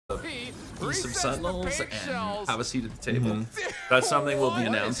piece of Sentinels and have a seat at the table. That's something we'll be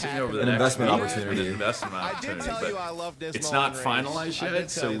announcing over the next investment week. opportunity. An investment opportunity, but it's not finalized yet,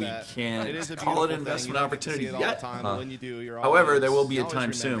 so we can't call it an investment opportunity yet. However, there will be a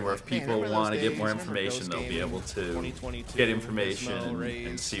time soon where if people want to get more information, they'll be able to get information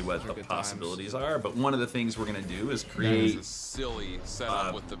and see what the possibilities are. But one of the things we're going to do is create a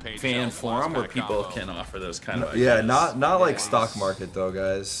fan forum where people can offer those kind of ideas. Yeah, not like stock market though,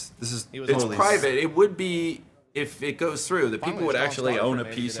 guys. This is It's private. It would be, if it goes through, the people would actually own a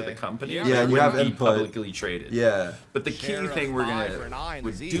piece of the company. Yeah, and and you it have wouldn't be input. publicly traded. Yeah. But the key thing we're gonna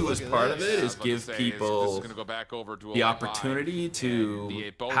do as part of it is give people the opportunity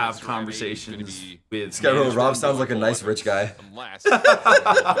to have conversations with. Scarecrow, Rob sounds like a nice rich guy.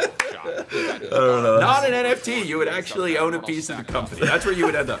 I don't know. Not an NFT. You would actually own a piece of the company. That's where you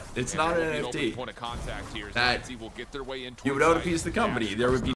would end up. It's not an NFT. That you would own a piece of the company. There would be